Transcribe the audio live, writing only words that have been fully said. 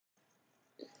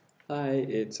Hi,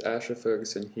 it's Asher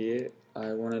Ferguson here.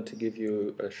 I wanted to give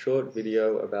you a short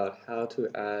video about how to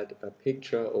add a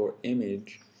picture or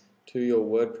image to your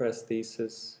WordPress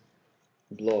thesis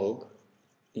blog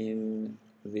in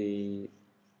the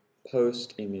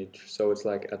post image, so it's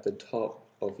like at the top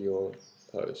of your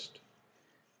post.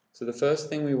 So the first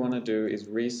thing we want to do is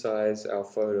resize our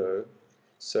photo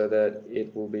so that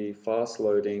it will be fast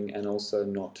loading and also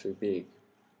not too big.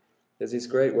 There's this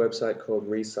great website called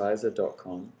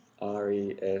resized.com,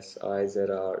 resizr.com,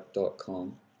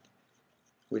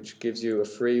 which gives you a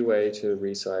free way to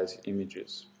resize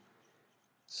images.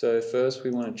 So first we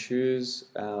want to choose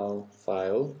our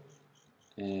file,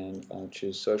 and I'll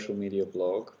choose social media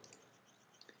blog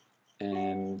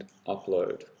and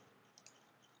upload.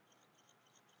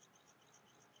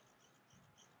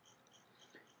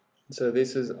 So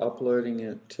this is uploading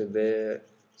it to their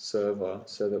server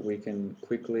so that we can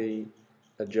quickly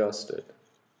adjust it.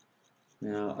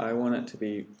 Now I want it to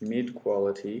be mid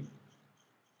quality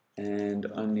and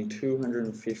only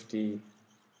 250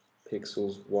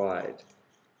 pixels wide,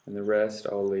 and the rest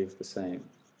I'll leave the same.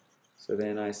 So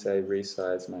then I say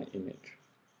resize my image.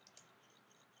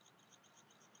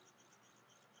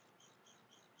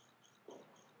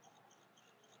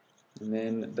 And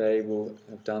then they will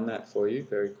have done that for you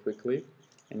very quickly,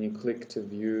 and you click to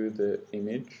view the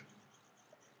image,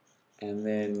 and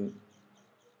then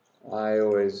I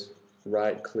always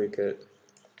right click it,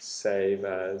 save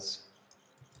as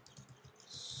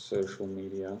social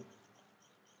media,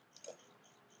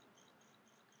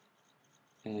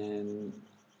 and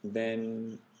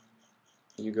then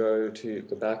you go to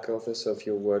the back office of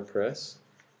your WordPress,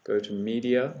 go to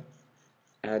media,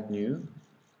 add new,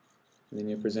 and then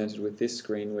you're presented with this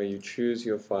screen where you choose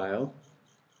your file,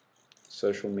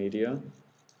 social media,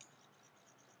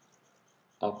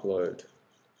 upload.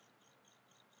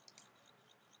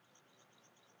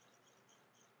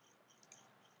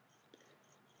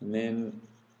 And then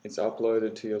it's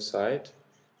uploaded to your site,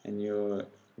 and you're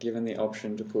given the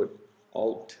option to put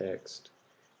alt text,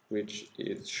 which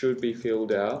it should be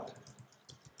filled out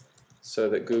so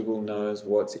that Google knows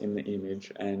what's in the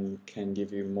image and can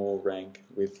give you more rank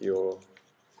with your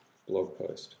blog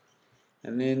post.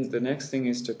 And then the next thing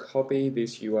is to copy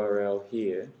this URL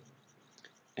here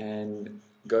and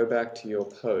go back to your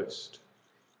post.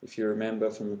 If you remember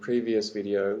from a previous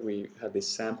video, we had this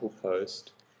sample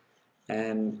post,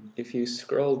 and if you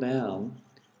scroll down,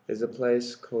 there's a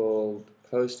place called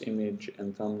post image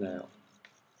and thumbnail.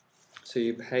 So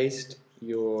you paste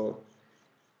your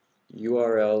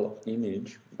URL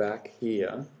image back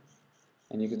here,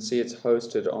 and you can see it's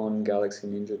hosted on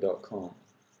galaxyninja.com.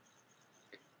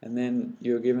 And then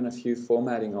you're given a few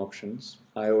formatting options.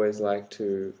 I always like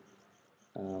to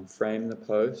frame the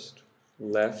post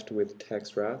left with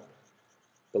text wrap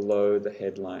below the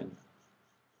headline.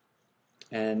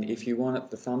 And if you want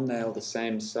the thumbnail the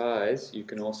same size, you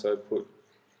can also put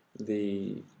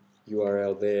the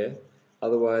URL there.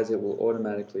 Otherwise it will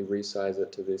automatically resize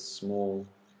it to this small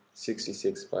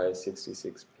 66 by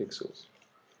 66 pixels.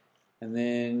 And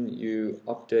then you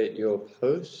update your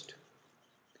post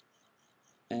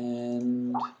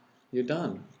and you're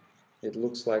done. It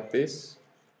looks like this.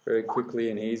 Very quickly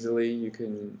and easily you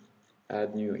can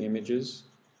add new images,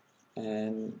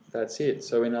 and that's it.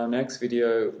 So in our next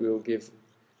video we'll give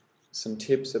some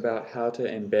tips about how to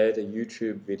embed a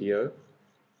YouTube video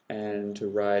and to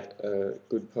write a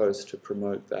good post to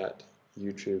promote that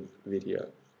YouTube video.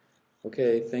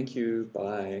 Okay, thank you,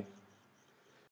 bye.